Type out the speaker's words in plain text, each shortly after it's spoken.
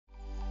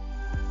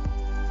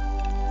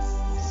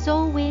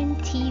Soulwind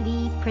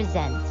TV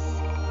presents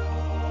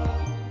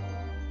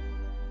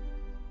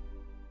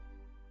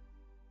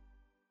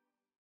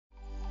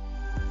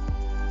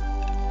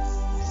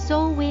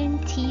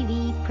Soulwind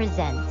TV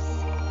presents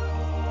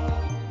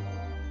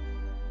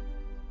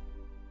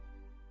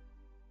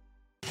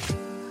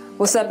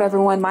What's up,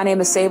 everyone? My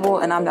name is Sable,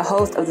 and I'm the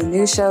host of the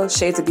new show,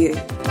 Shades of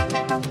Beauty.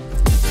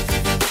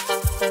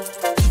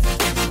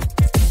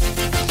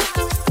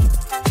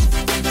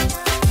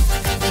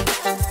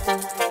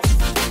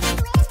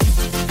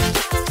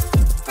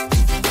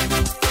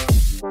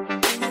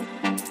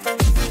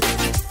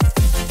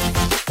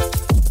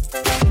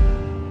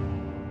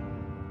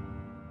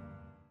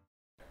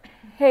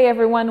 Hey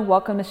everyone,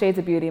 welcome to Shades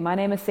of Beauty. My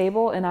name is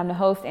Sable and I'm the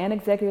host and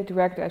executive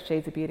director of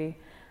Shades of Beauty.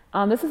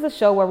 This is a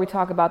show where we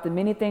talk about the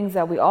many things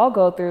that we all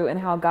go through and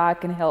how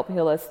God can help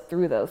heal us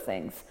through those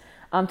things.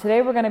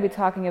 Today we're going to be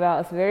talking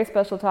about a very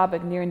special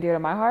topic near and dear to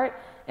my heart,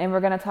 and we're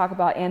going to talk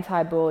about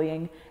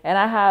anti-bullying. And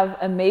I have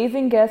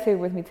amazing guests here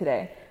with me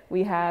today.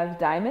 We have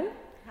Diamond,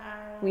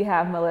 Hi. We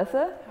have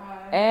Melissa,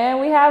 Hi.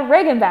 And we have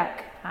Reagan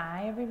back.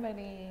 Hi,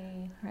 everybody.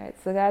 All right,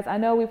 so guys, I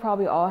know we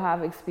probably all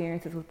have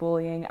experiences with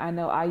bullying. I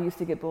know I used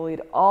to get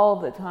bullied all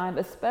the time,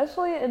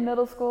 especially in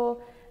middle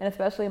school and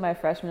especially my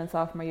freshman and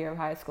sophomore year of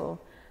high school.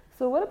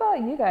 So what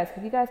about you guys?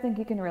 Do you guys think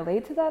you can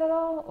relate to that at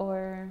all,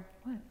 or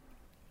what?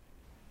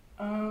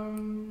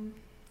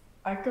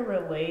 I could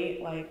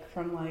relate,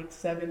 from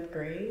 7th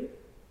grade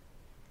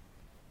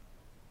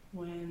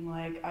when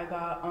I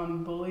got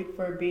bullied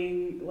for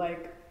being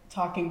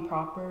talking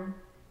proper.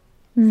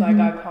 Mm-hmm. So I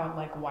got called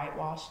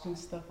whitewashed and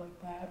stuff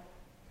like that.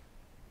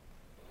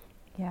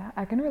 Yeah,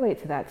 I can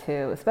relate to that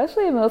too.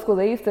 Especially in middle school,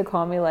 they used to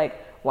call me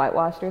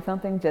whitewashed or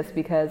something just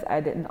because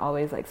I didn't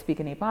always speak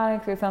in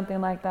Ebonics or something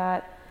like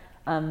that.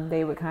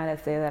 They would kind of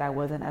say that I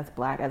wasn't as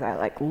black as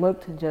I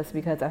looked just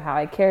because of how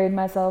I carried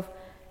myself.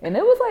 And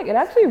it was it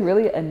actually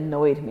really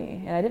annoyed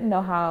me, and I didn't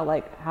know how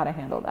to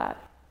handle that.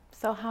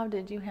 So how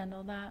did you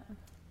handle that?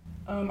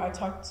 I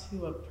talked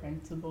to a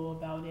principal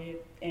about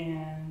it,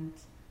 and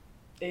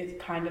it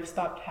kind of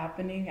stopped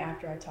happening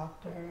after I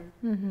talked to her.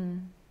 Mm-hmm.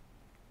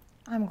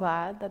 I'm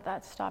glad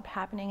that stopped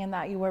happening and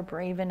that you were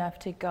brave enough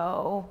to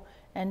go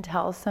and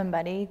tell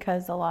somebody,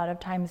 because a lot of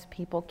times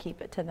people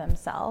keep it to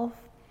themselves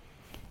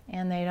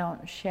and they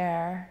don't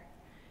share.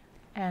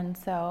 And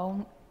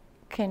so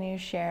can you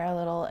share a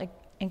little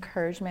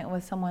encouragement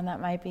with someone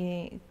that might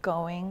be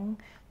going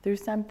through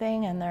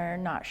something and they're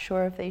not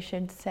sure if they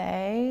should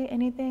say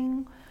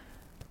anything?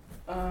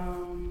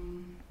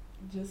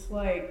 Just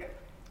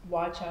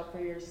watch out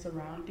for your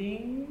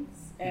surroundings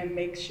and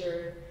make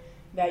sure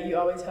that you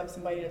always have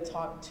somebody to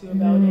talk to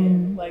about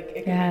it.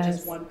 It can be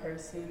just one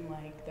person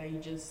that you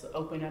just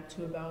open up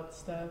to about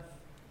stuff.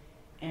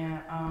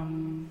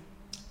 And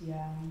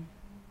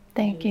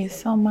Thank you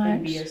so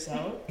much. Be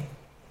yourself.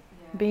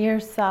 Be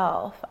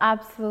yourself,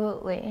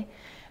 absolutely.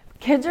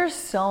 Kids are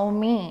so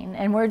mean,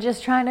 and we're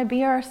just trying to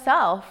be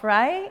ourselves,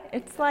 right?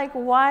 It's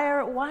why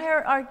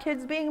are our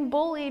kids being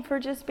bullied for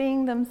just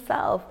being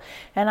themselves?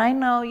 And I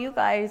know you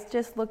guys,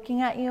 just looking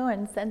at you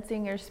and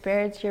sensing your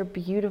spirits, you're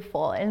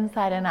beautiful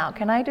inside and out.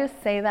 Can I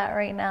just say that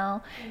right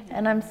now?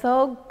 And I'm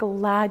so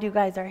glad you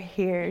guys are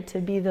here to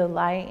be the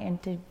light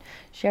and to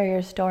share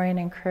your story and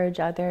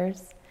encourage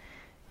others.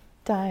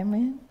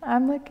 Diamond,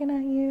 I'm looking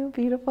at you,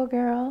 beautiful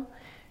girl.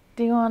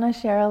 Do you want to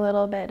share a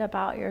little bit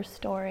about your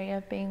story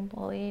of being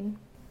bullied?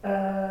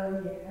 Yeah.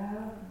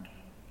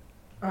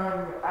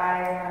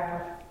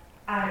 I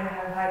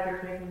have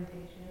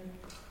hyperpigmentation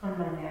on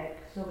my neck,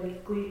 so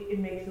basically it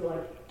makes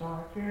it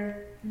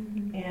darker.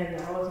 Mm-hmm. And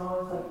I was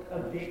always a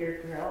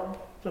bigger girl,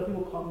 so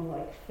people call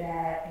me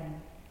fat and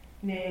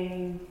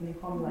names, and they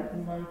call me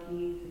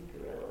monkeys and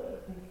gorillas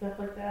and stuff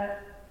like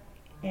that.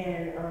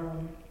 And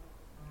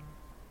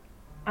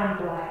I'm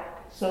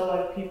black,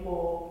 so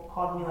people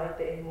called me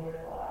the N-word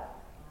a lot,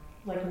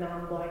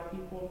 non-black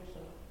people. So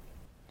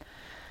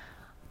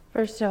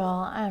first of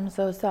all, I'm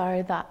so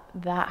sorry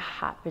that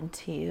happened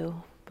to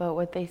you, but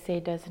what they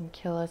say doesn't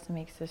kill us,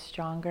 makes us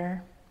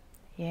stronger.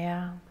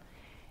 Yeah.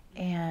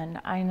 And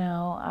I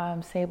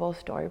know Sable's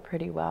story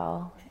pretty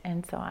well,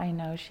 and so I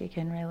know she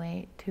can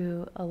relate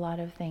to a lot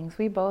of things.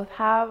 We both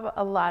have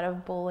a lot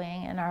of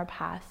bullying in our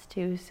past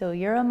too, so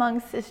you're among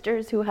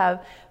sisters who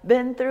have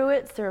been through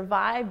it,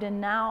 survived,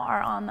 and now are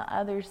on the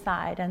other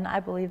side, and I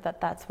believe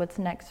that's what's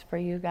next for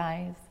you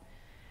guys.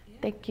 Yeah.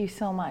 Thank you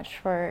so much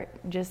for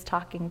just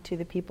talking to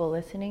the people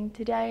listening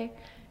today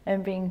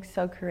and being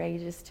so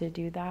courageous to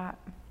do that.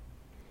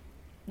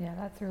 Yeah,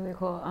 that's really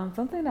cool.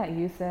 Something that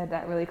you said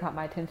that really caught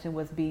my attention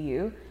was be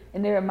you.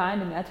 And it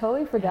reminded me, I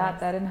totally forgot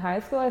that in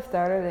high school I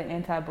started an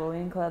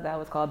anti-bullying club that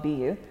was called Be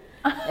You.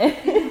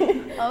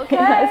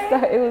 Okay.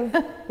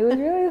 It was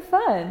really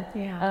fun.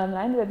 Yeah.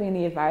 I ended up being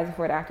the advisor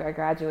for it after I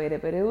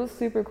graduated, but it was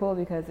super cool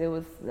because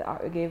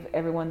it gave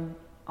everyone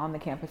on the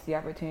campus the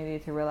opportunity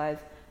to realize,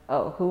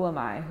 oh, who am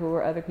I? Who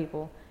are other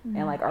people? Mm-hmm.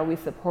 And are we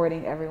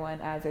supporting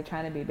everyone as they're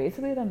trying to be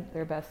basically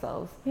their best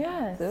selves?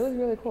 Yes. So it was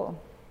really cool.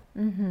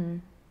 Mm-hmm.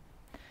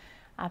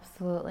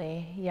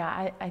 Absolutely.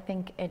 Yeah, I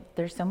think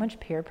there's so much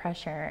peer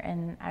pressure,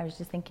 and I was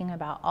just thinking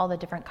about all the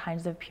different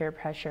kinds of peer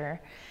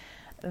pressure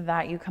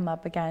that you come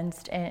up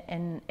against,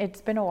 and it's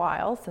been a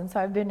while since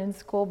I've been in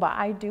school, but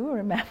I do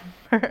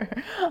remember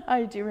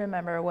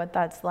what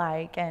that's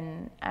like.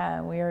 And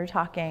we were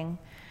talking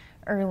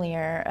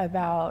earlier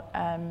about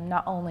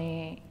not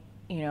only,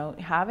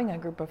 having a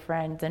group of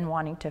friends and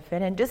wanting to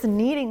fit in, just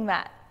needing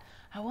that.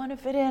 I want to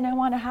fit in. I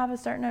want to have a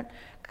certain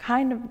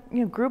kind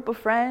of group of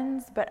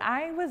friends, but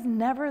I was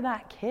never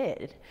that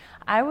kid.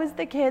 I was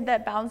the kid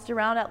that bounced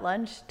around at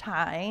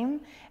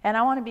lunchtime, and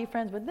I want to be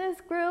friends with this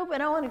group,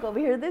 and I want to go over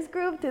here this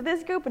group to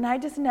this group, and I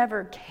just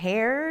never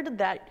cared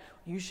that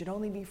you should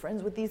only be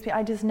friends with these people.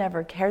 I just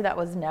never cared. That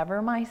was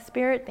never my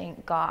spirit,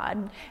 thank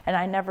God, and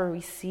I never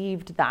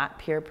received that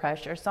peer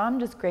pressure. So I'm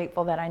just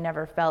grateful that I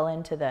never fell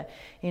into the,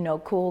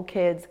 cool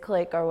kids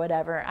clique or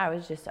whatever. I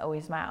was just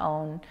always my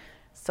own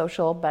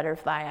social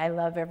butterfly. I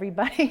love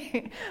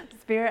everybody.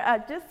 Spirit.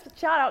 Just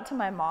shout out to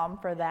my mom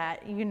for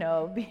that,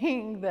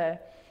 being the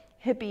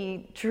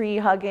hippie tree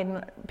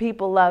hugging,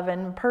 people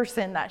loving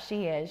person that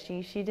she is.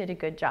 She did a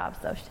good job.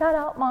 So shout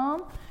out,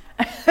 Mom.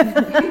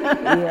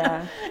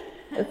 Yeah.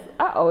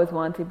 I always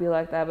wanted to be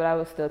like that, but I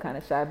was still kind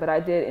of shy. But I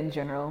did, in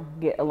general,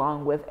 get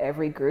along with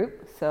every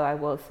group. So I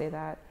will say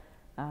that.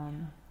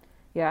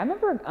 Yeah, I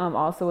remember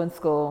also in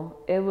school,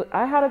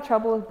 I had a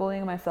trouble with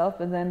bullying myself,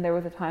 but then there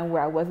was a time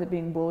where I wasn't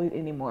being bullied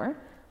anymore,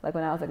 like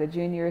when I was like a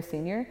junior or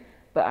senior,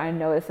 but I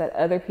noticed that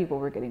other people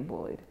were getting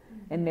bullied.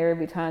 And there would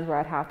be times where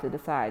I'd have to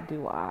decide,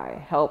 do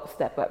I help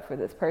step up for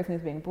this person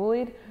who's being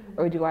bullied,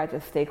 or do I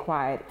just stay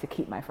quiet to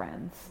keep my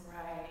friends?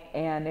 Right.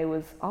 And it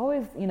was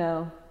always,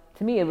 to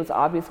me, it was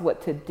obvious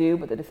what to do,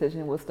 but the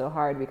decision was still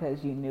hard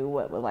because you knew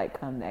what would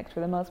come next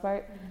for the most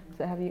part. Mm-hmm.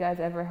 So have you guys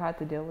ever had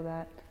to deal with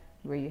that,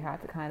 where you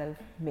had to kind of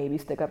maybe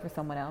stick up for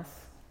someone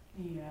else?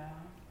 Yeah.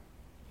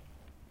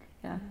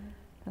 Yeah.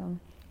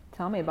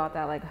 Tell me about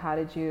that. Like, how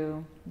did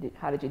you do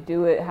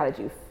it? How did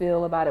you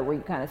feel about it? Were you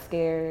kind of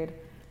scared?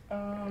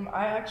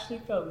 I actually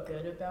felt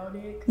good about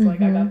it because I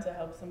got to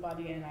help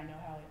somebody and I know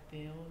how it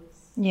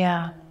feels.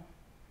 Yeah.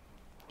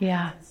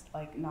 Yeah. It's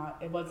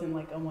it wasn't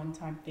a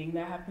one-time thing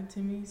that happened to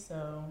me.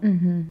 So.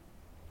 Mm-hmm.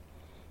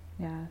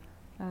 Yeah,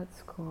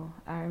 that's cool.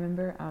 I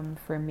remember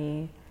for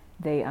me,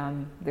 they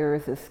there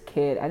was this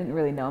kid, I didn't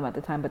really know him at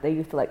the time, but they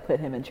used to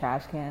put him in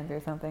trash cans or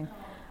something.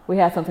 We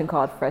had something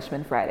called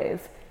Freshman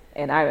Fridays,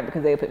 and I remember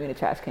because they would put me in a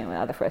trash can when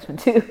I was a freshman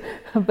too.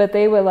 But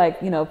they would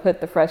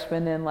put the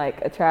freshmen in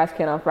a trash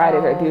can on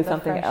Fridays or do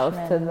something else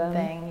to them.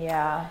 Thing,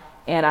 yeah.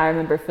 And I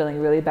remember feeling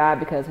really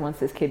bad because once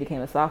this kid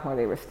became a sophomore,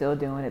 they were still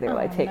doing it. They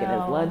were taking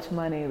his lunch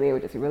money. They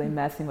were just really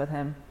messing with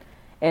him.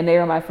 And they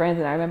were my friends,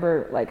 and I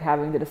remember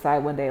having to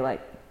decide one day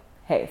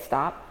hey,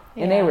 stop.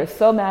 And they were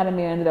so mad at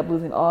me, I ended up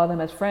losing all of them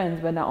as friends.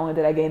 But not only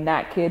did I gain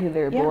that kid who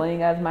they were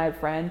bullying as my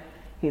friend,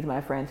 he's my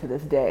friend to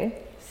this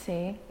day.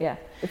 See? Yeah.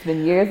 It's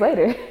been years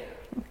later.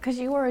 Because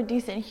you were a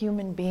decent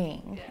human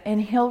being. And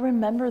he'll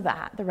remember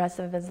that the rest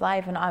of his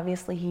life. And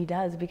obviously he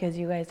does, because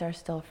you guys are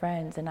still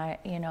friends. And I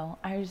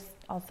was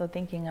also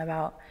thinking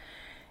about,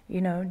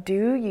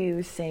 do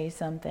you say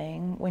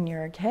something when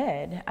you're a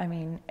kid? I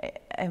mean,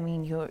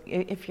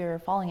 if you're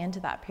falling into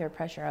that peer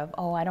pressure of,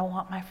 I don't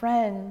want my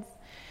friends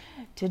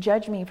to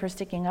judge me for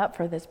sticking up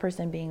for this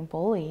person being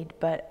bullied.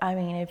 But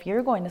if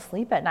you're going to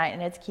sleep at night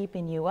and it's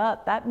keeping you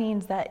up, that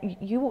means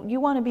that you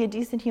want to be a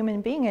decent human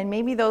being, and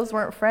maybe those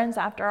weren't friends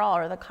after all,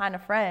 or the kind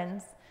of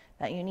friends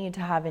that you need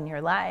to have in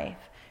your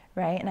life,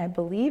 right? And I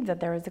believe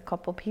that there was a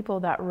couple people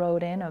that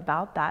wrote in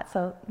about that,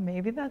 so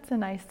maybe that's a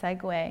nice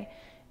segue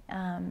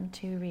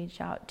to reach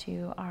out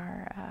to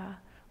our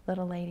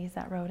little ladies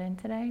that wrote in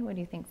today. What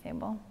do you think,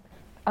 Sable?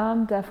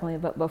 Definitely.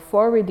 But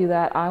before we do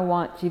that, I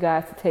want you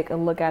guys to take a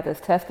look at this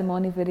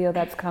testimony video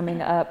that's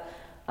coming up.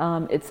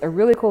 It's a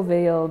really cool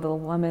video. The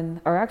woman,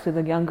 or actually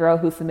the young girl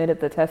who submitted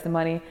the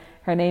testimony,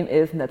 her name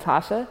is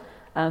Natasha.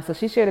 So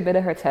she shared a bit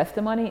of her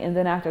testimony, and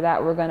then after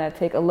that, we're going to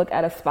take a look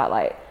at a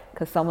spotlight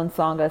because someone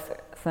sang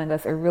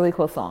us a really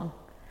cool song.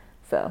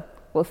 So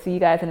we'll see you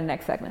guys in the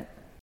next segment.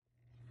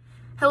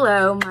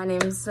 Hello, my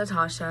name is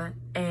Natasha,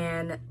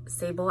 and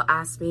Sable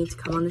asked me to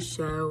come on the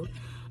show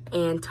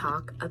and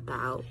talk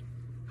about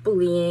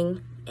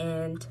bullying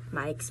and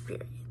my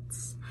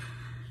experience.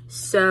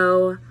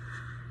 So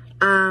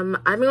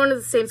I've been going to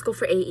the same school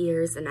for 8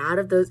 years, and out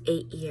of those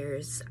 8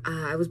 years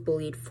I was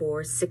bullied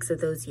for 6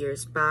 of those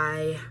years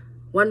by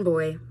one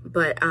boy,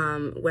 but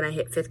when I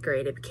hit 5th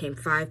grade it became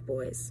 5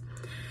 boys.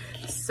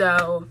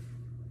 So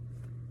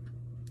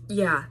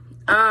yeah,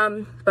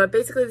 but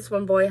basically this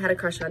one boy had a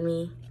crush on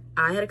me.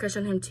 I had a crush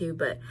on him too,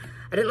 but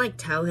I didn't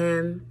tell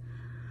him,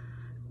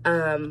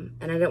 and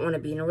I didn't want to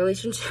be in a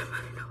relationship.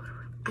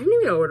 I didn't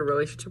even know what a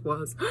relationship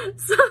was.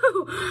 So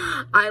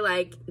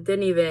I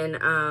didn't even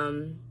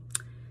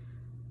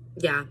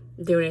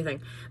do anything.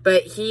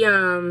 But he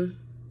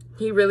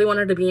really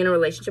wanted to be in a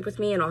relationship with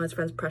me, and all his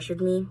friends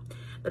pressured me.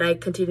 But I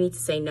continued to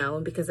say no,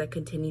 and because I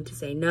continued to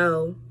say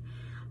no,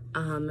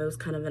 it was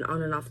kind of an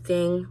on and off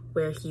thing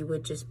where he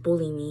would just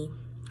bully me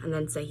and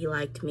then say he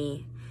liked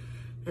me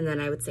and then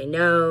I would say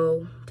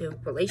no to a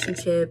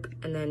relationship,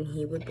 and then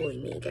he would bully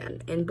me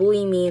again. And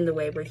bully me in the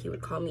way where he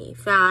would call me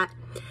fat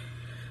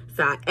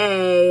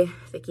A,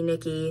 thicky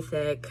nicky,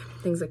 thick,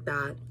 things like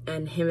that.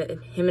 And him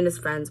and his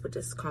friends would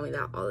just call me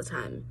that all the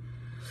time.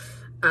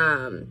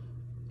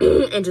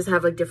 And just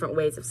have like different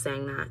ways of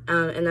saying that.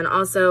 And then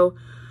also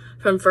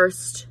from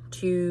first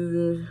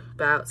to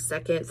about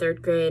second,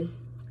 third grade,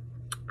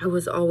 I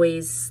was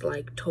always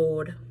like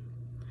told,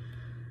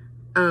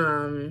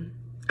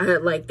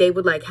 they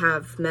would like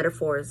have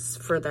metaphors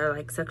for their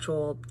like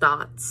sexual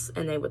thoughts,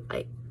 and they would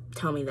like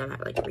tell me them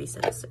at like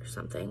recess or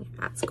something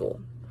at school.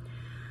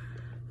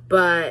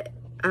 But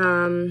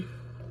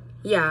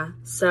yeah,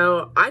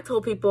 so I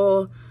told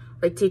people,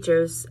 like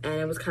teachers, and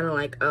it was kind of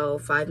like, oh,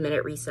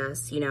 5-minute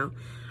recess, you know,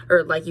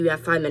 or like you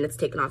have 5 minutes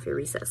taken off your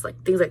recess,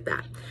 like things like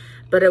that.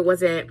 But it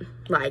wasn't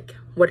like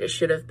what it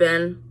should have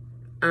been,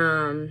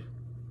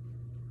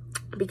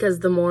 because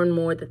the more and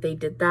more that they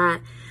did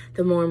that,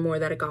 the more and more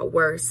that it got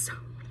worse.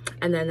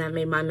 And then that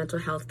made my mental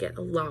health get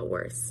a lot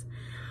worse.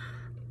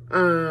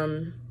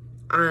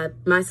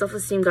 My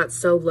self-esteem got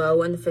so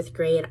low in the 5th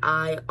grade.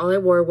 All I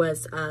wore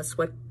was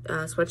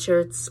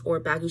sweatshirts or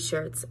baggy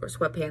shirts or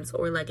sweatpants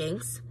or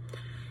leggings.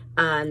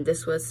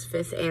 This was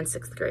 5th and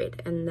 6th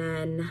grade. And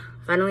then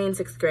finally in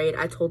 6th grade,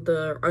 I told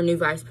our new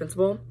vice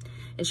principal,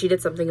 and she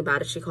did something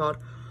about it. She called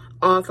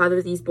all 5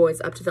 of these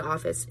boys up to the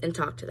office and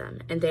talked to them.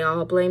 And they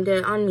all blamed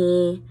it on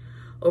me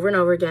over and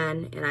over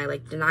again. And I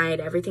like denied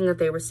everything that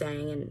they were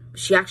saying. And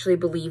she actually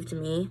believed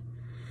me.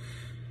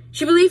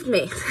 She believed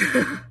me.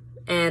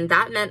 And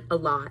that meant a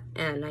lot.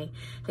 And I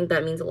think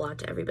that means a lot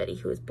to everybody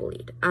who was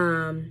bullied.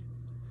 But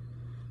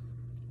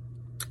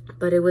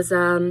it was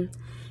a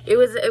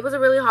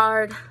really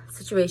hard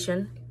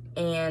situation.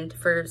 And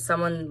for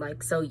someone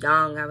like so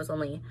young, I was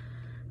only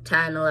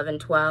 10, 11,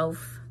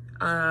 12.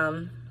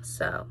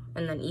 So,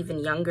 and then even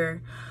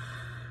younger.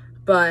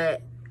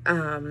 But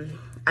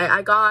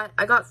I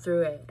got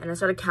through it, and I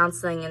started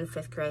counseling in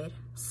 5th grade.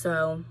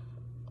 So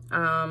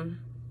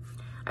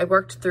I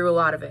worked through a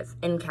lot of it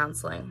in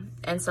counseling.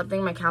 And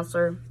something my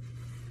counselor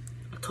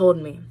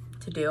told me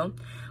to do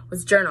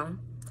was journal.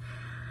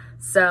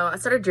 So I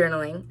started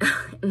journaling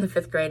in the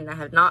 5th grade, and I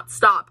have not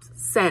stopped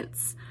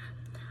since.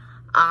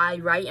 I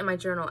write in my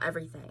journal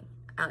everything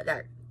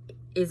that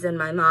is in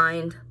my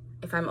mind.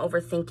 If I'm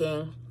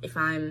overthinking, if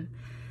I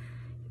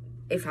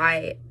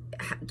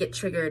get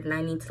triggered and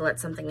I need to let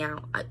something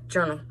out, I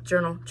journal,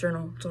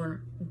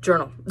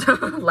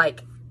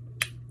 like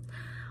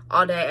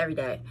all day, every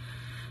day.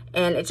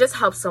 And it just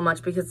helps so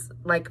much because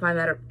like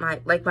my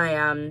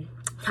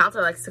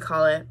counselor likes to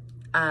call it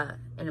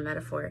in a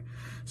metaphor.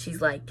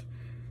 She's like,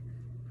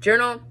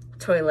 journal,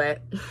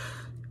 toilet,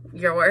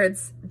 your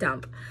words,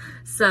 dump.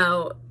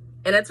 So,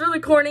 and it's really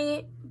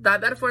corny.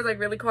 That metaphor is like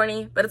really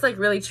corny, but it's like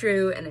really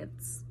true, and it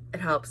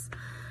helps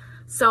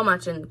so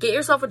much. And get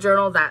yourself a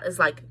journal that is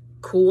like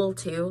cool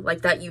too,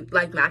 like that you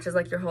like matches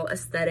like your whole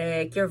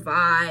aesthetic, your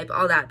vibe,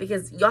 all that,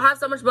 because you'll have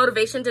so much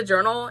motivation to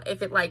journal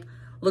if it like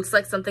looks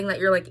like something that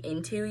you're like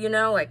into, you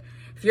know. Like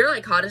if you're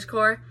like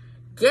cottagecore,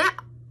 get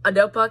a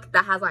notebook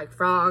that has like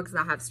frogs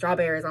that have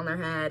strawberries on their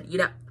head, you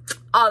know,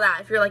 all that.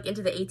 If you're like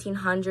into the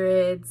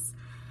 1800s,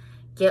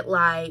 get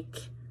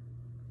like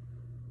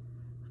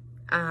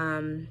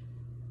a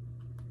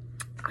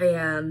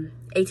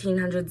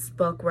 1800s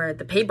book where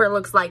the paper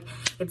looks like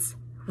it's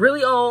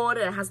really old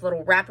and it has a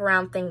little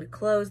wraparound thing to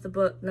close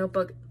the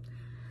notebook.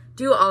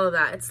 Do all of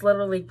that. It's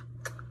literally,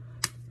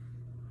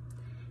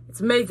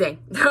 it's amazing.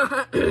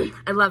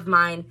 I love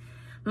mine.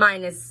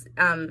 Mine is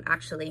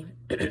actually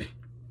the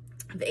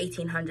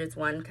 1800s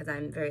one because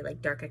I'm very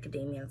like dark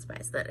academia. It's my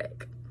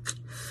aesthetic.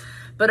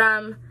 But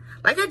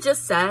like I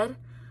just said,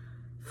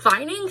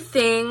 finding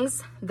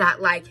things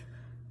that like,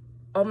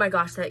 oh my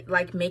gosh, that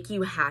like make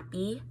you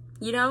happy,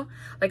 you know?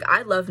 Like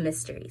I love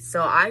mysteries,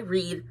 so I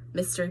read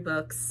mystery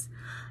books.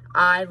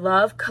 I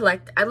love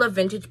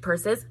vintage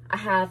purses. I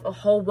have a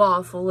whole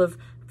wall full of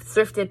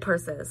thrifted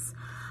purses.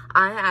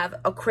 I have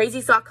a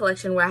crazy sock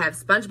collection where I have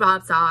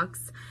SpongeBob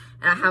socks,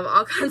 and I have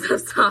all kinds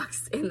of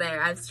socks in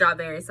there. I have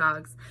strawberry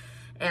socks,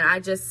 and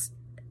I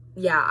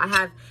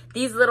have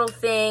these little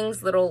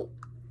things, little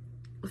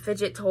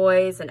fidget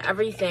toys and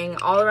everything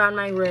all around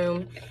my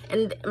room,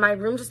 and my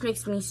room just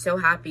makes me so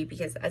happy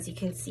because, as you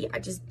can see, I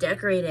just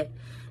decorate it,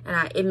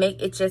 and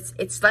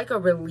it's like a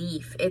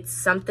relief. It's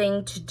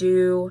something to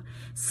do,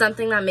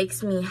 something that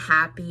makes me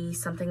happy,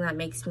 something that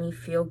makes me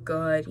feel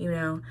good, you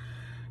know.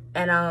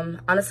 And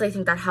honestly, I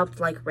think that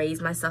helped like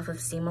raise my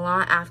self-esteem a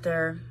lot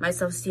after my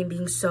self-esteem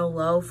being so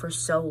low for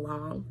so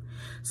long.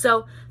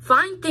 So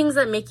find things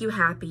that make you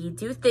happy,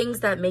 do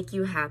things that make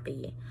you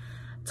happy,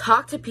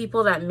 talk to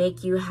people that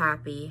make you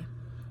happy,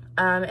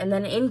 and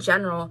then in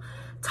general,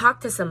 talk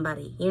to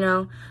somebody, you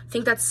know. I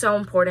think that's so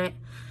important.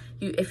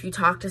 If you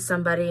talk to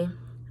somebody,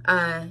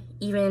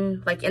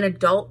 even like an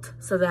adult,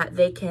 so that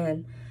they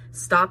can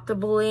stop the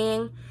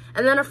bullying,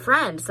 and then a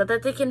friend so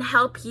that they can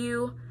help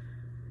you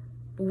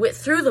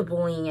through the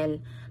bullying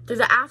and through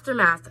the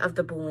aftermath of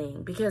the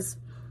bullying, because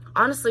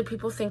honestly,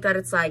 people think that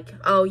it's like,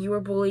 oh, you were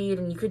bullied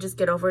and you could just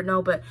get over it.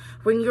 No, but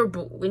when you're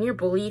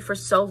bullied for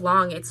so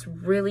long, it's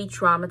really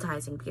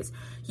traumatizing because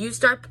you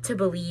start to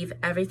believe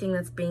everything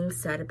that's being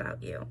said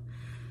about you.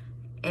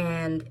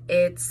 And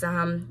it's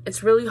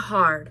really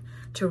hard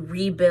to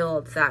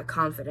rebuild that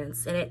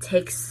confidence, and it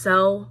takes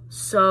so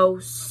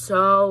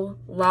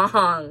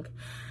long.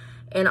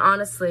 And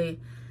honestly,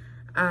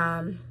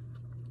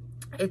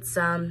 it's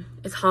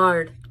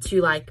hard to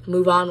like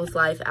move on with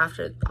life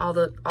after all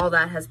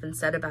that has been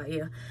said about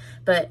you.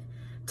 But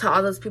to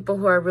all those people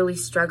who are really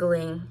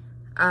struggling,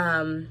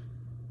 and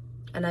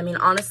I mean,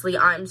 honestly,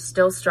 I'm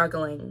still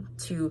struggling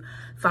to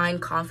find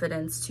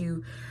confidence,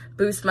 to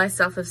boost my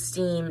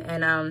self-esteem.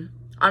 And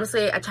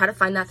honestly, I try to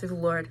find that through the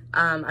Lord.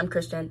 I'm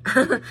Christian.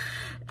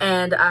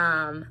 And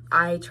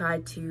I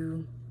try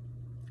to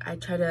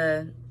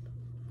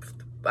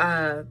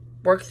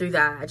work through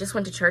that. I just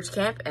went to church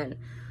camp, and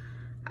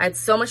I had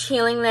so much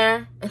healing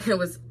there, and it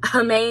was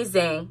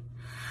amazing.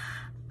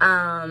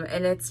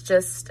 And it's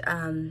just,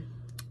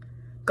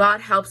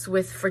 God helps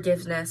with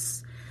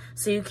forgiveness,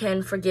 so you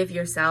can forgive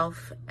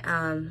yourself,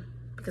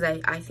 because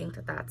I think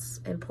that that's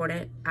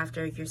important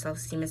after your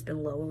self-esteem has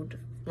been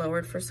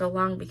lowered for so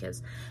long,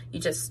 because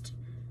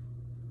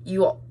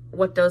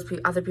what those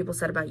other people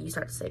said about you, you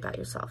start to say about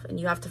yourself, and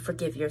you have to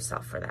forgive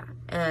yourself for that.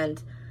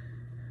 And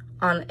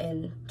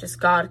just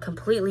God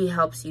completely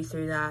helps you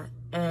through that.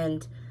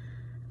 And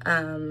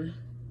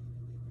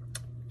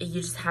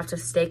you just have to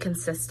stay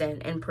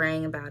consistent in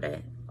praying about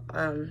it.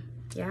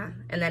 Yeah.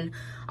 And then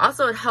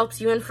also it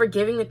helps you in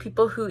forgiving the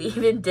people who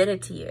even did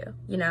it to you,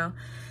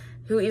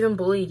 who even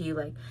bullied you.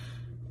 Like,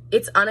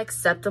 it's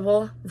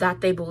unacceptable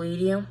that they bullied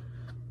you,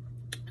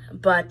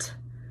 but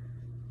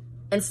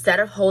instead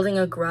of holding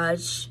a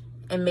grudge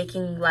and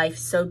making life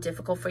so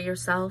difficult for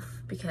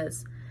yourself,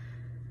 because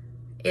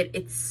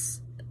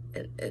it's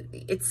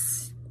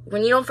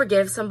when you don't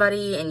forgive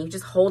somebody and you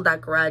just hold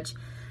that grudge,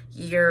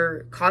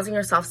 you're causing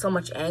yourself so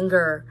much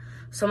anger,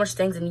 so much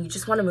things, and you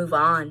just want to move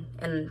on.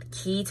 And the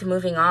key to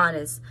moving on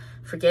is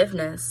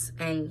forgiveness.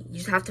 And you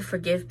just have to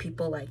forgive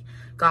people like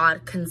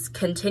God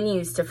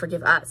continues to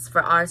forgive us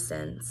for our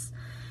sins.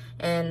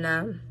 And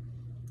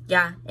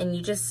and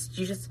you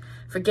just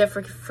forgive.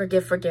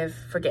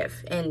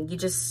 And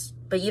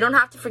but you don't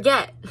have to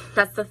forget.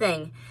 That's the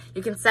thing.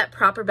 You can set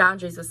proper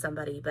boundaries with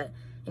somebody,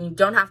 and you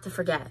don't have to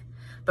forget.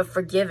 But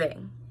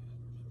forgiving,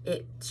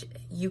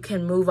 you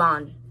can move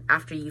on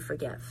after you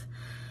forgive.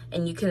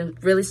 And you can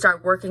really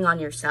start working on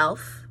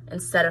yourself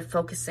instead of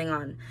focusing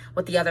on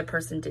what the other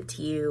person did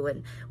to you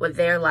and what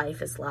their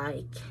life is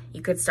like.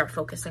 You could start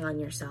focusing on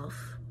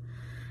yourself.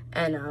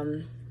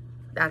 And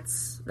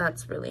that's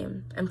really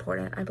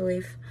important, I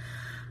believe.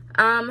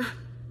 I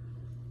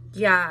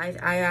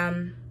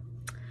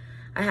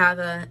have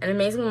an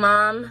amazing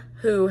mom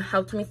who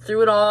helped me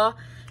through it all,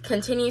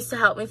 continues to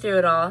help me through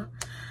it all.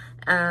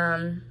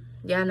 And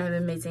I have an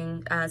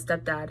amazing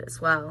stepdad as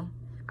well.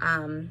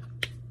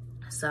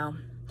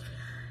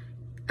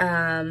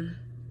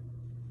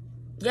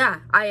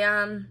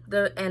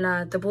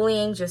 The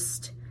bullying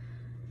just,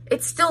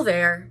 it's still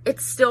there. It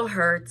still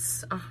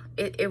hurts.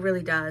 It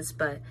really does.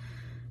 But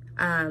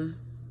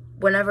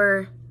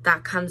whenever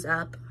that comes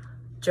up,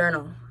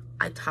 journal.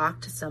 I talk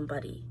to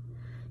somebody.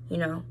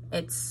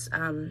 It's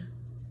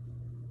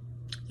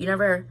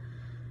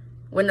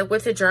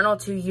with the journal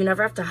too, you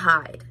never have to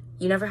hide.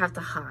 You never have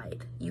to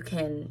hide. You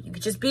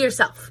could just be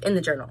yourself in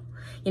the journal.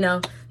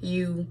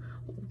 You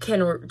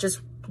can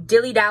just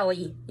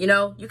dilly-dally,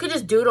 you could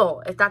just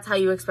doodle if that's how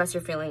you express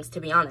your feelings, to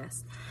be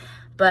honest.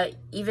 But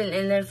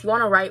and if you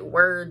want to write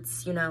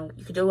words, you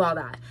could do all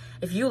that.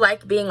 If you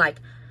like being like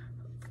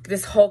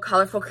this whole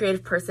colorful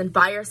creative person,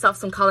 buy yourself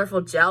some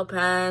colorful gel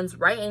pens,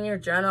 write in your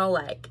journal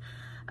like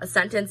a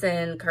sentence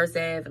in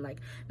cursive, and like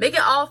make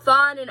it all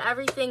fun and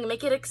everything,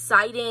 make it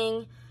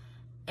exciting.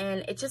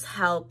 And it just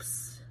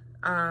helps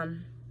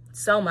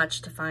so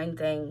much to find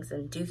things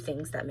and do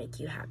things that make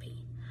you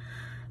happy.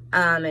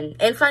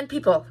 And find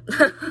people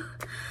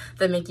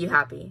that make you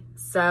happy.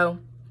 So,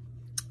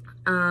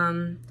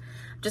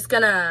 just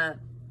gonna,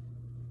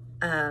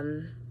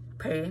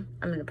 pray.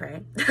 I'm gonna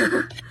pray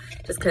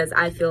just cause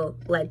I feel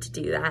led to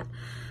do that.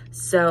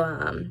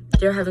 So,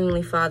 dear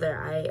Heavenly Father,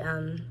 I,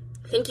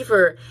 thank you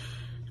for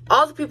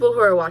all the people who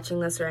are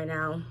watching this right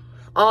now,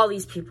 all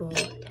these people.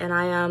 And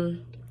I,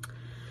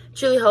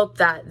 truly hope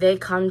that they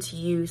come to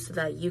you so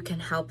that you can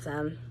help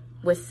them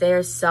with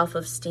their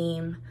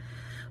self-esteem,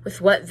 with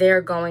what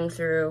they're going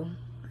through.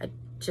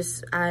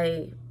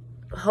 I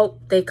hope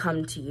they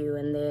come to you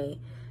and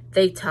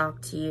they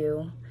talk to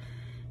you,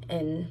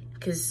 and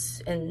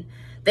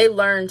they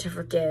learn to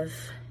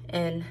forgive,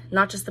 and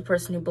not just the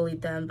person who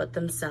bullied them, but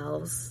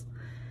themselves.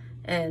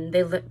 And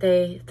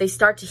they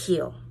start to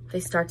heal.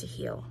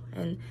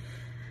 And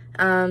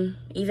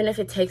even if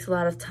it takes a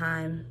lot of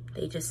time,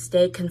 they just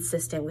stay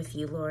consistent with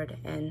you, Lord.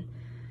 And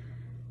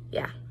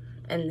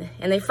and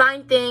they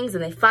find things,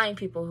 and they find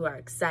people who are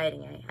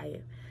exciting.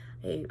 I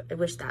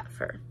wish that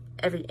for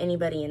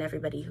anybody and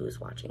everybody who is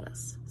watching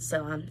this.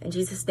 So, in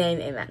Jesus'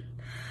 name, amen.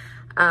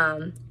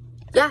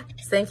 yeah,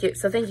 thank you.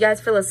 So thank you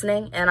guys for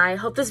listening, and I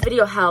hope this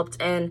video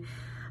helped, and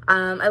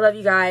I love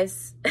you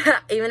guys.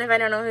 Even if I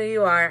don't know who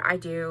you are, I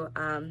do.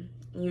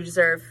 You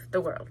deserve the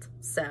world.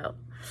 So,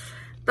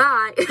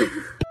 bye.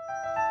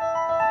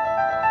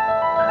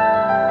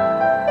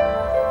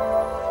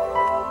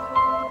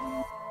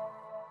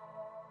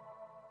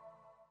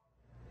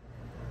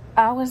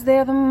 I was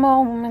there the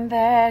moment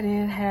that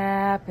it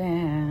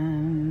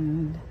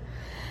happened,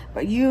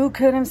 but you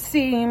couldn't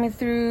see me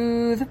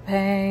through the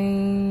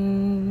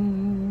pain.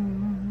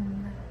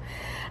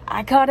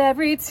 I caught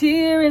every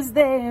tear as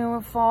they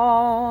were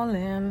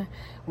falling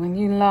when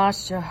you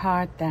lost your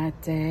heart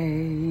that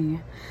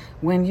day,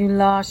 when you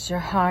lost your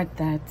heart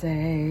that day.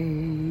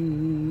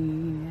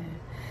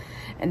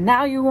 And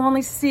now you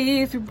only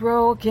see through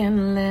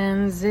broken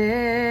lenses,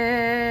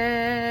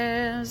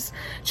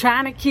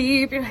 trying to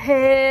keep your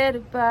head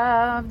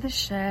above the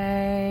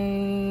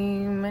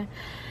shame.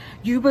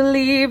 You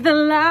believe the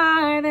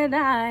lie that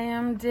I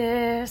am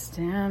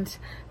distant,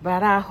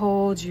 but I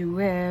hold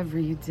you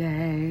every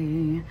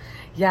day.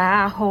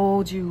 Yeah, I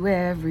hold you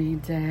every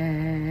day.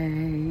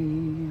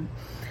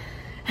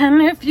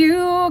 And if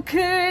you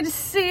could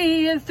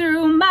see it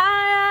through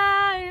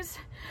my eyes,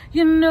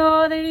 you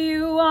know that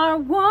you are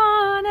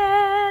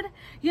wanted.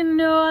 You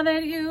know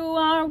that you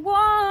are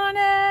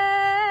wanted.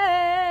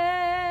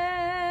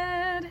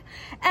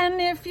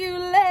 And if you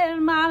let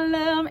my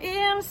love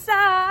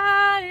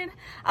inside,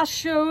 I'll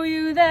show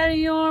you that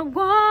you're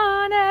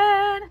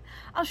wanted.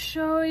 I'll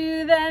show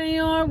you that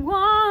you're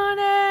wanted.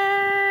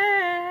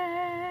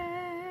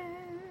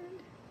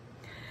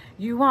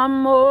 You are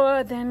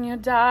more than your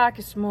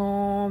darkest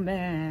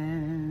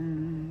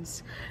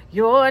moments.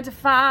 You're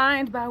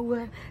defined by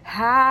what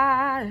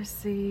I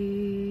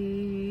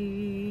see.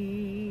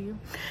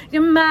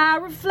 You're my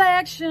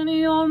reflection,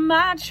 you're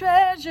my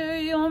treasure,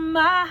 you're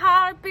my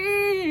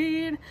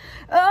heartbeat.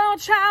 Oh,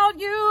 child,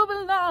 you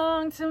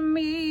belong to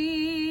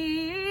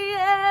me,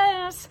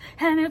 yes.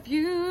 And if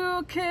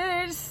you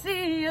could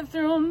see it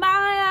through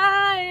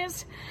my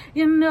eyes,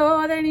 you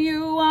know that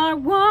you are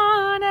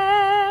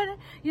wanted.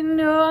 You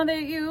know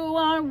that you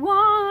are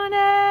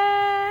wanted.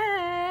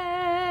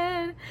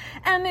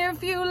 And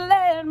if you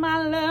let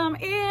my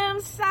love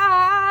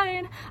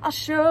inside, I'll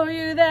show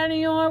you that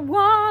you're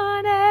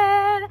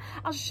wanted.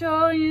 I'll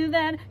show you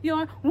that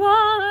you're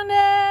wanted.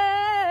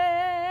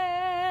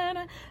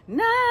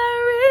 Not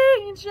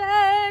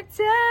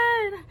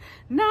rejected,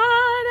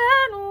 not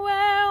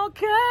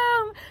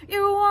unwelcome.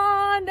 You're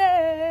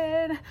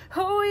wanted.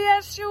 Oh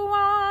yes, you're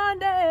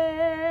wanted.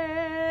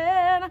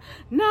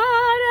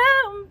 Not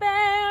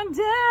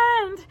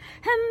abandoned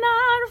and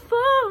not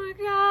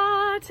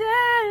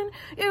forgotten.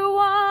 You're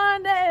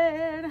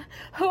wanted.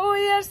 Oh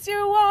yes,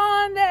 you're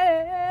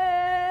wanted.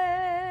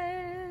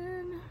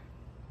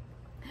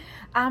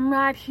 I'm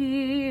right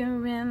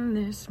here in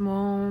this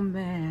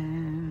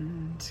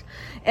moment,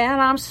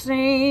 and I'm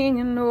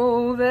singing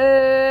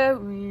over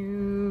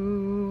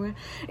you.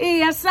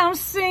 Yes, I'm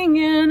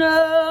singing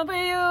over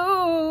you.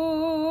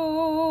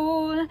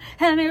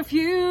 And if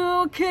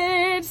you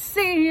could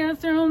see it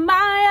through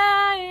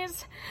my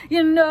eyes,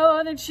 you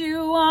know that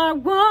you are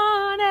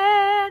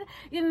wanted.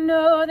 You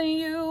know that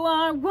you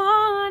are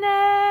wanted.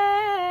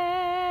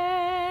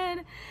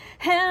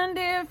 And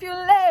if you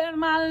let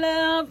my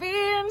love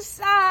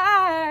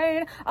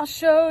inside, I'll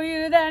show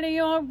you that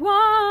you're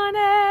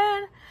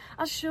wanted.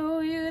 I'll show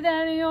you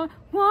that you're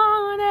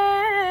wanted.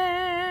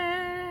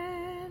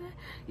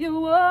 You're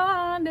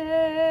wanted.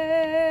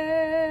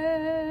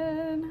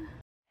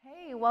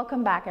 Hey,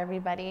 welcome back,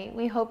 everybody.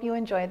 We hope you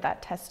enjoyed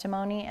that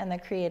testimony and the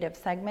creative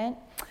segment.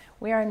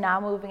 We are now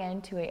moving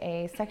into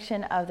a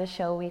section of the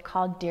show we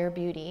call Dear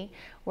Beauty,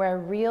 where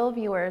real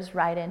viewers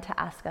write in to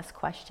ask us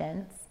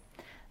questions.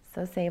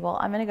 So Sable,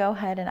 I'm going to go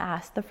ahead and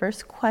ask the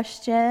first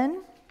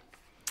question.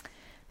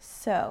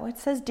 So it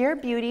says, Dear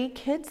Beauty,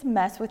 kids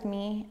mess with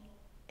me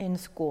in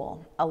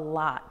school a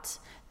lot.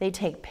 They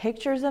take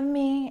pictures of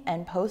me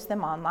and post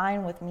them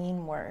online with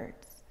mean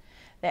words.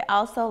 They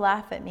also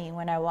laugh at me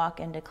when I walk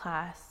into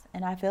class,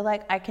 and I feel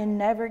like I can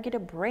never get a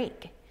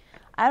break.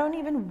 I don't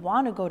even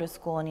want to go to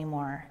school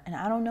anymore, and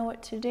I don't know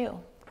what to do.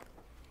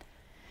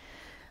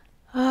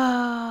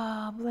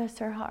 Ah, bless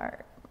her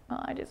heart.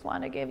 I just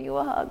want to give you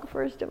a hug,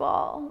 first of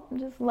all. I'm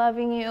just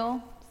loving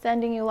you,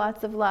 sending you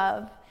lots of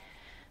love.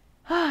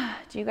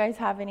 Do you guys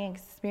have any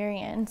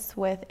experience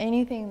with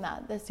anything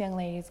that this young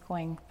lady's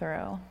going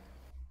through?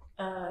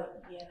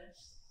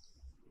 Yes.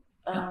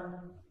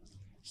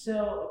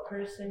 So a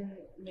person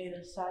made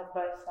a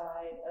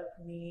side-by-side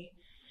of me,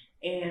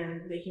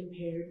 and they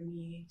compared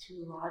me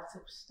to lots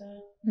of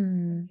stuff.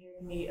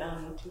 Compared me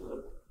to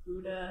a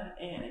Buddha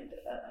and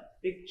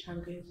Big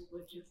Chungus,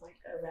 which is like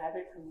a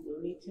rabbit from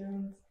Looney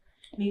Tunes.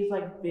 And he's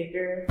like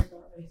bigger,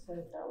 so they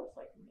said that was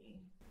like me.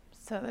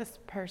 So this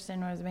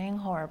person was being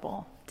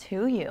horrible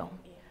to you.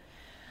 Yeah.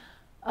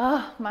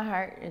 Oh, my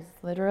heart is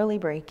literally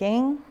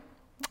breaking.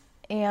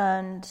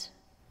 And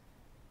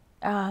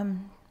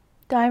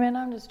Diamond,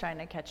 I'm just trying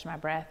to catch my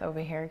breath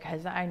over here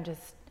because I'm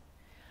just,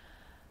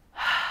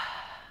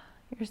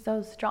 you're You're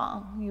so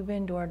strong. You've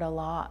endured a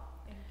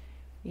lot.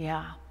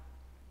 Yeah.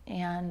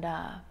 And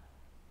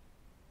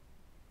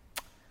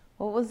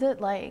what was it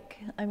like,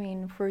 I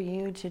mean, for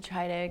you to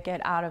try to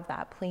get out of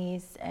that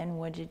place, and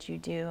what did you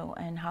do?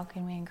 And how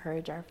can we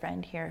encourage our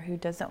friend here who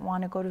doesn't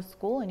want to go to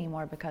school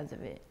anymore because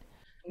of it?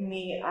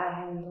 Me, I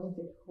handled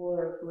it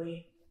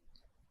horribly.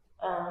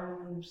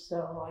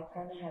 So I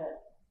kind of had a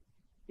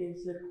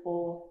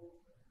physical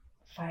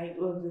fight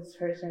with this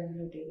person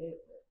who did it.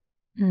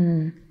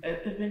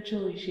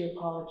 Eventually she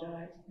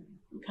apologized.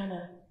 We kind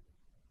of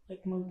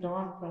like moved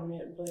on from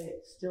it, but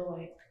it still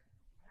like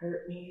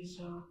hurt me.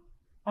 So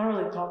I don't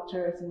really talk to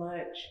her as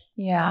much.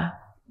 Yeah.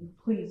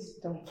 Please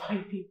don't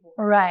fight people.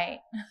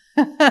 Right.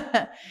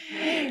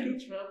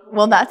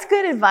 Well, that's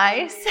good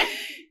advice.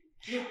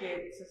 You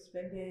get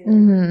suspended,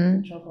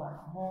 Mm-hmm. trouble at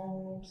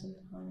home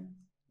sometimes.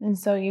 And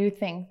so you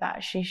think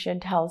that she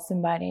should tell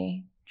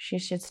somebody, she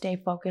should stay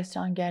focused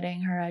on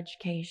getting her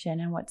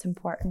education and what's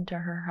important to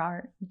her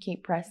heart and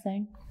keep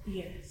pressing?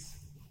 Yes.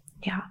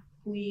 Yeah.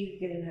 Please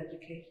get an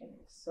education.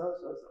 It's so.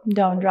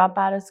 Don't drop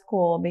out of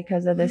school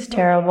because of this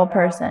terrible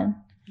person.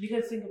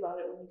 Because think about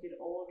it, when you get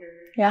older,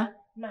 Yeah.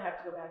 you might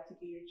have to go back to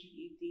get your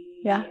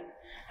GED. Yeah. And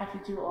have to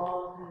do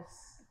all of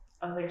this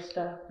other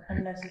stuff,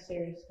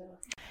 unnecessary stuff.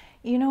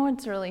 You know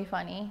what's really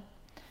funny?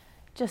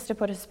 Just to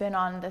put a spin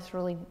on this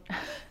really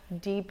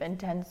deep,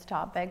 intense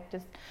topic,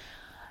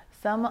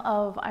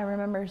 I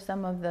remember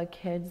some of the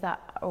kids that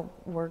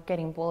were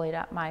getting bullied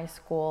at my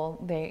school,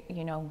 they,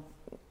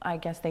 I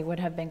guess they would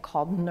have been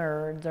called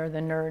nerds or the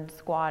nerd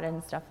squad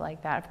and stuff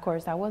like that. Of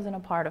course, I wasn't a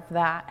part of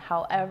that.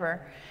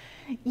 However,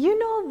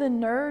 the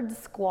nerd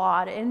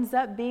squad ends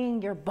up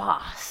being your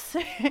boss.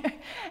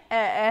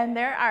 And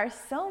there are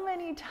so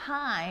many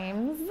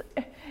times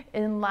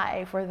in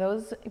life where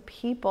those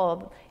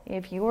people,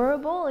 if you were a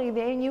bully,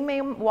 then you may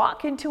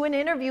walk into an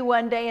interview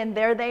one day and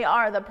there they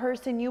are, the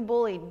person you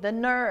bullied, the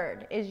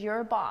nerd is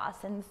your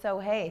boss. And so,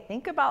 hey,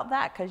 think about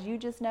that, because you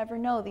just never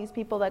know. These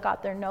people that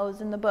got their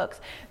nose in the books,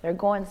 they're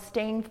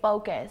staying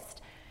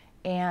focused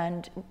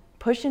and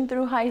pushing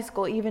through high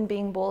school, even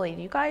being bullied.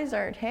 You guys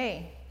are,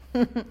 hey,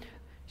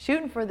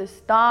 shooting for the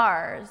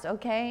stars,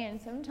 okay?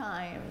 And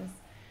sometimes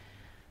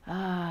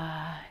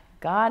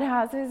God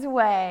has his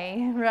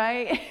way,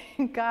 right?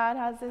 God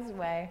has his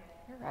way.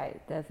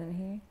 Right, doesn't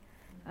he?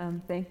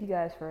 Thank you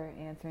guys for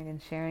answering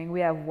and sharing.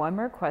 We have one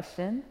more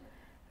question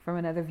from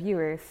another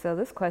viewer. So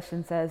this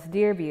question says,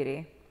 Dear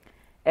Beauty,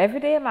 every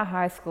day at my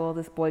high school,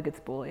 this boy gets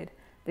bullied.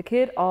 The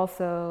kids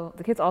also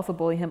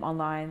bully him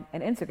online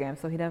and Instagram,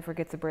 so he never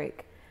gets a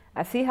break.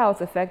 I see how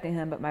it's affecting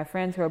him, but my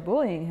friends who are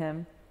bullying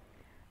him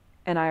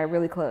and I are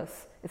really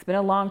close. It's been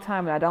a long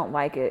time and I don't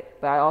like it,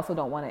 but I also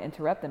don't want to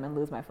interrupt them and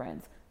lose my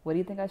friends. What do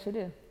you think I should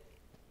do?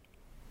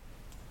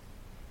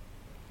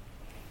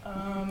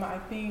 I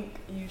think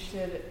you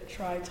should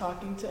try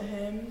talking to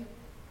him.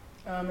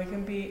 It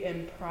can be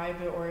in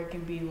private, or it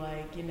can be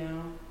like,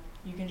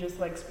 you can just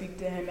like speak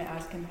to him and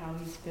ask him how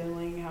he's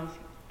feeling,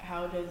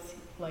 how does,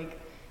 like,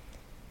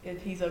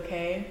 if he's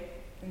okay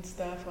and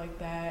stuff like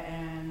that,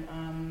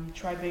 and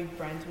try being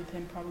friends with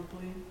him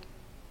probably.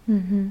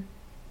 Mm-hmm.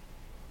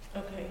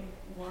 Okay,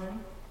 1,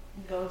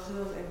 go to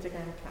those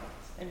Instagram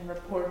accounts and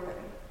report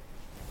them.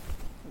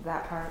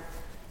 That part.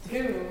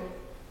 2,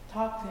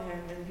 talk to him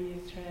and be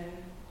his friend.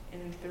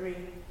 And 3,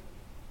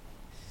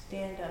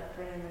 stand up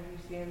for him if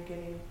you see him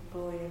getting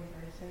bullied in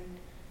person,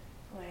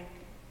 like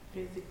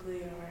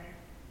physically or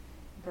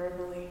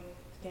verbally.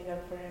 Stand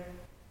up for him.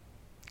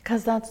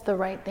 Because that's the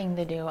right thing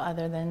to do,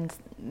 other than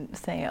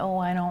say, oh,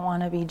 I don't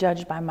want to be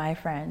judged by my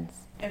friends.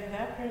 If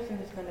that person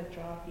is going to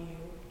drop you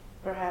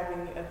for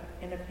having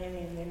an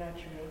opinion, they're not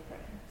your real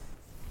friends.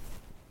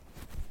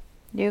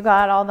 You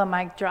got all the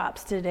mic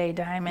drops today,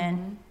 Diamond.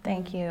 Mm-hmm.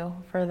 Thank you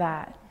for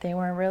that. They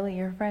weren't really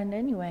your friend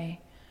anyway,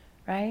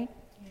 right?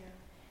 Yeah.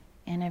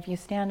 And if you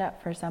stand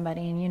up for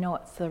somebody and you know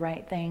it's the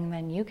right thing,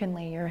 then you can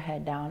lay your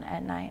head down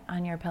at night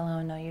on your pillow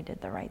and know you did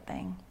the right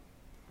thing.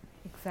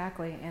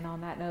 Exactly. And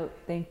on that note,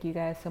 thank you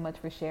guys so much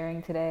for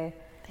sharing today.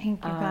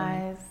 Thank you,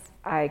 guys.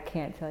 I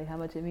can't tell you how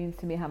much it means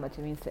to me, how much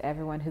it means to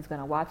everyone who's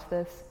going to watch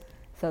this.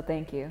 So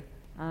thank you.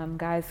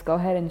 Guys, go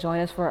ahead and join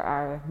us for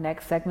our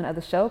next segment of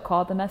the show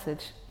called The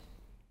Message.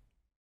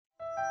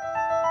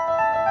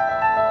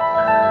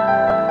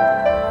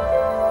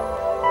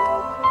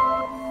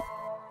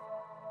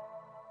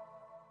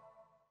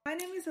 My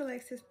name is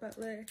Alexis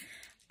Butler.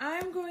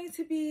 I'm going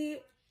to be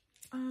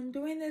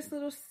doing this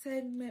little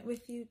segment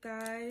with you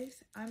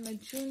guys. I'm a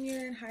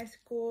junior in high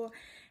school,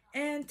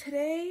 and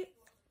today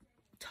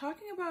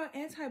talking about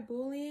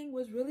anti-bullying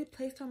was really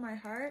placed on my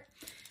heart,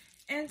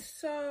 and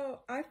so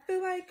I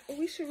feel like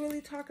we should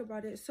really talk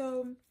about it.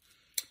 So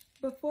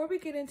before we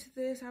get into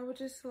this, I would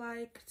just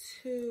like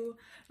to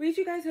read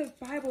you guys a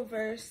Bible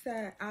verse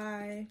that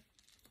I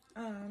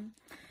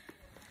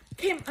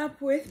came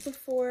up with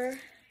before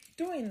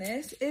doing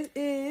this. It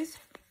is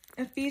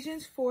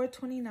Ephesians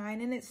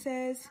 4:29, and it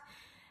says,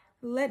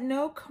 Let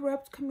no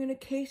corrupt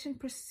communication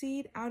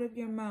proceed out of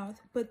your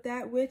mouth, but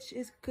that which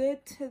is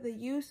good to the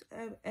use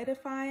of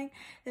edifying,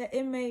 that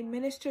it may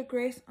minister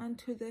grace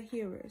unto the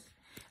hearers.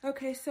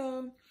 Okay,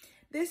 so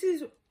this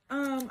is,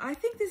 I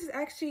think this is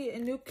actually a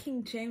New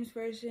King James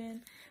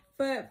Version,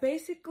 but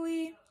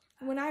basically,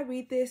 when I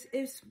read this,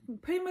 it's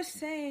pretty much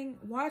saying,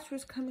 watch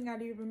what's coming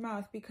out of your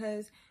mouth,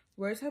 because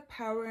words have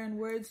power and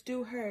words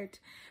do hurt.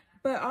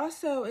 But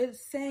also, it's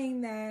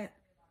saying that,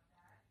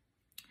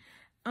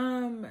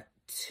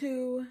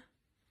 to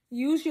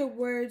use your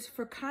words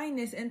for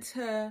kindness and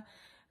to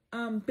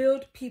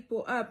build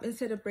people up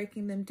instead of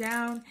breaking them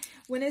down.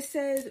 When it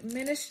says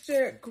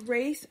minister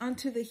grace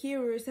unto the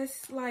hearers,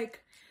 that's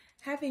like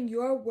having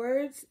your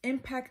words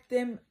impact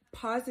them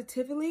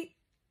positively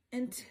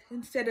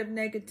instead of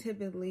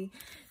negatively.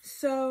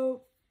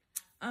 So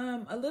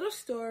a little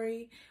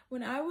story.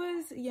 When I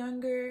was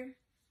younger,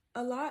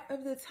 a lot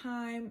of the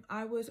time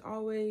I was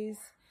always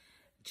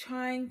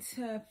trying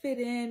to fit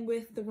in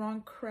with the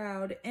wrong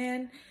crowd,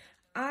 and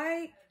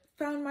I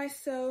found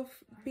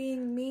myself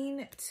being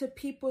mean to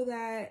people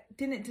that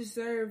didn't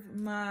deserve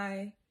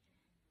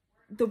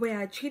the way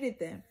I treated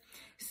them.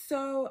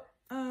 So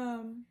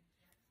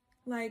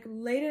like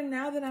later,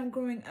 now that I'm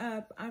growing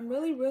up, I'm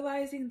really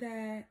realizing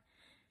that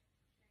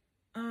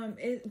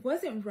it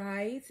wasn't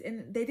right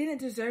and they didn't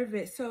deserve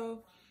it.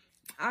 So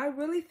I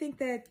really think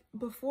that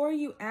before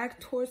you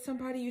act towards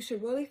somebody, you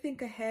should really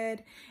think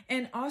ahead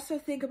and also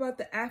think about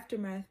the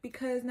aftermath,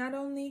 because not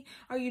only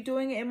are you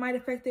doing it, it might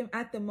affect them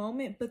at the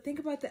moment, but think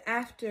about the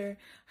after,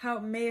 how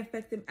it may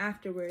affect them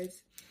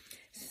afterwards.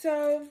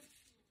 So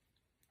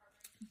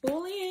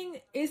bullying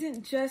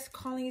isn't just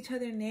calling each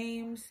other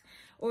names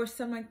or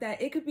something like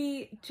that. It could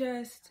be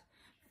just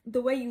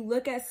the way you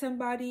look at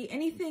somebody,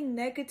 anything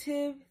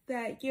negative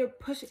that you're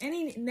pushing,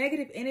 any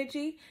negative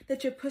energy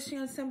that you're pushing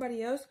on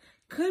somebody else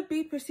could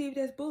be perceived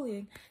as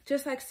bullying.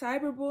 Just like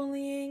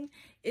cyberbullying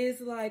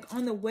is like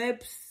on the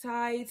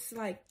websites,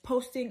 like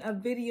posting a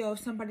video of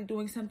somebody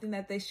doing something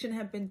that they shouldn't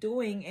have been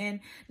doing,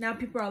 and now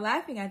people are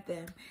laughing at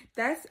them.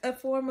 That's a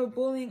form of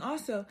bullying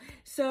also.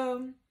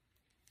 So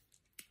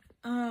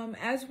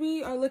as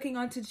we are looking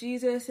onto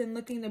Jesus and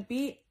looking to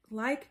be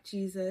like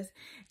Jesus,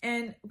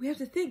 and we have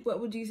to think,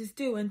 what would Jesus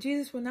do? And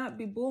Jesus will not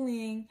be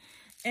bullying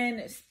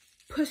and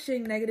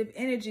pushing negative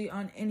energy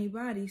on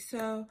anybody.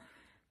 So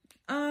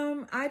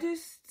I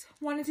just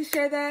wanted to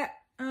share that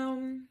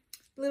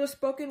little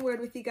spoken word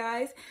with you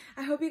guys.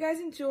 I hope you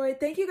guys enjoyed.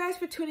 Thank you guys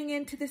for tuning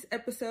in to this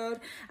episode.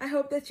 I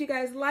hope that you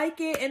guys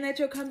like it and that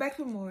you'll come back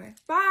for more.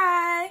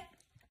 Bye!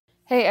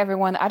 Hey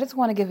everyone, I just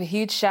want to give a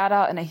huge shout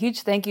out and a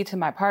huge thank you to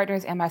my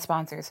partners and my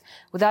sponsors.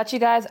 Without you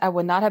guys, I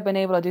would not have been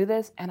able to do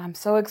this, and I'm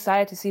so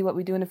excited to see what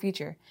we do in the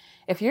future.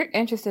 If you're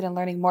interested in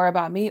learning more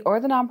about me or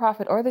the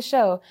nonprofit or the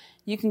show,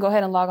 you can go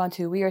ahead and log on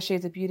to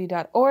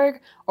weareshadesofbeauty.org,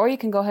 or you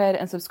can go ahead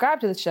and subscribe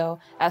to the show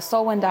at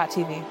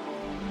soulwin.tv.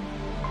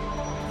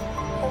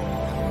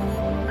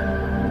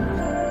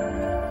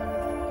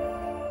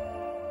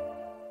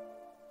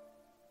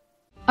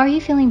 Are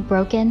you feeling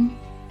broken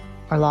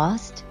or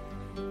lost?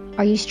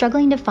 Are you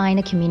struggling to find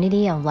a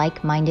community of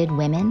like-minded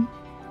women?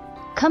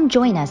 Come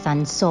join us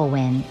on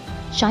Soulwin,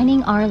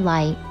 Shining Our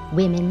Light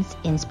Women's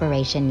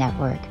Inspiration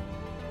Network.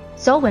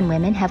 Soulwin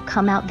women have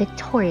come out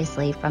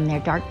victoriously from their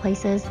dark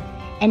places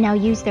and now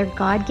use their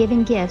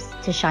God-given gifts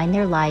to shine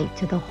their light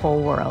to the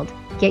whole world.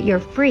 Get your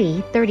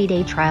free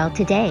 30-day trial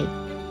today.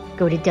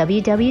 Go to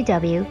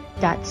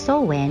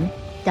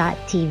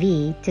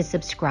www.soulwin.tv to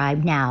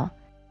subscribe now.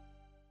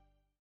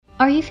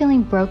 Are you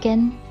feeling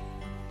broken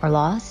or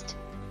lost?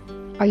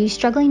 Are you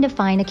struggling to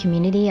find a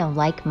community of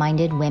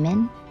like-minded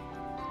women?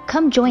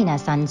 Come join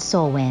us on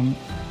Soulwin,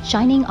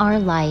 Shining Our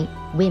Light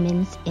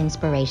Women's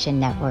Inspiration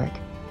Network.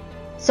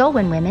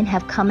 Soulwin women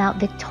have come out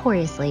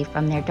victoriously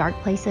from their dark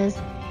places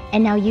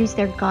and now use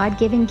their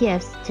God-given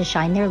gifts to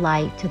shine their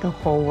light to the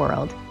whole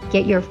world.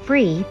 Get your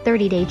free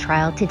 30-day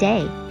trial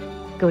today.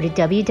 Go to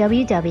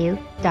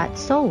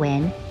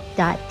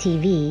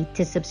www.soulwin.tv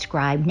to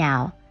subscribe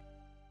now.